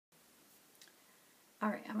All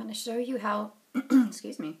right, I'm going to show you how,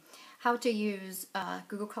 excuse me, how to use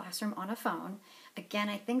Google Classroom on a phone. Again,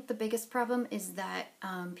 I think the biggest problem is that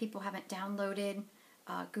people haven't downloaded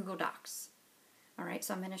Google Docs. All right,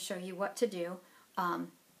 so I'm going to show you what to do.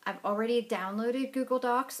 I've already downloaded Google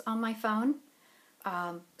Docs on my phone.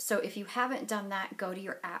 So if you haven't done that, go to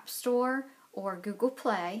your App Store or Google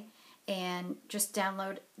Play and just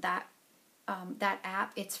download that, that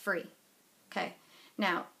app. It's free. Okay.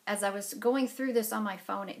 Now, as I was going through this on my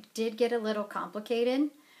phone, it did get a little complicated,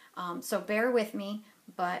 so bear with me,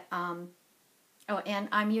 but, oh, and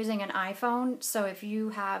I'm using an iPhone, so if you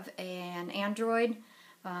have an Android,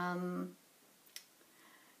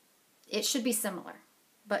 it should be similar,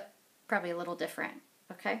 but probably a little different,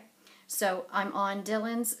 okay? So I'm on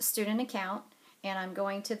Dylan's student account, and I'm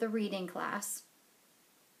going to the reading class,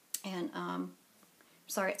 and,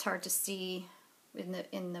 sorry, it's hard to see in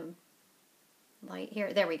the light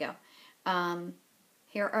here. There we go.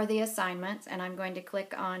 Here are the assignments, and I'm going to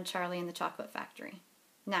click on Charlie and the Chocolate Factory.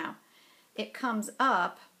 Now, it comes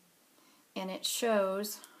up, and it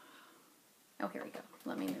shows, oh, here we go.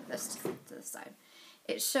 Let me move this to the side.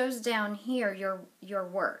 It shows down here your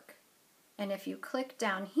work, and if you click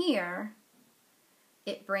down here,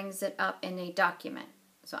 it brings it up in a document.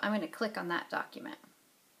 So I'm going to click on that document.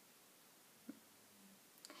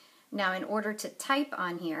 Now, in order to type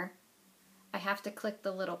on here, I have to click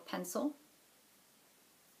the little pencil.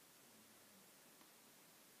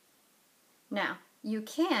 Now, you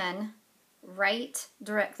can write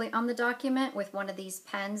directly on the document with one of these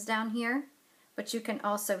pens down here, but you can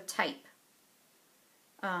also type.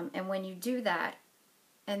 And when you do that,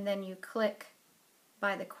 and then you click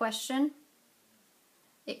by the question,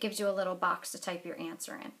 it gives you a little box to type your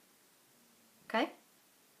answer in. Okay?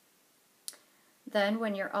 Then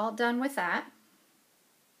when you're all done with that,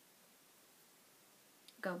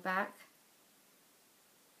 go back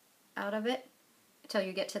out of it until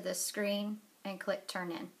you get to this screen and click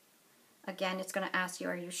Turn In. Again, it's going to ask you,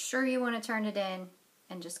 are you sure you want to turn it in?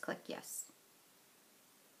 And just click Yes.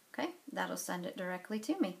 Okay, that'll send it directly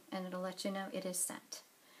to me, and it'll let you know it is sent.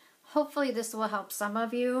 Hopefully this will help some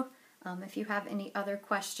of you. If you have any other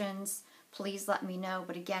questions, please let me know.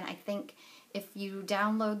 But again, I think if you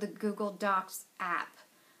download the Google Docs app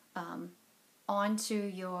onto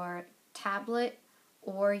your tablet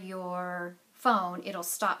or your phone, it'll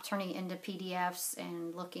stop turning into PDFs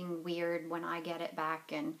and looking weird when I get it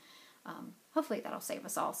back, and hopefully that'll save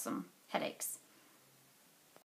us all some headaches.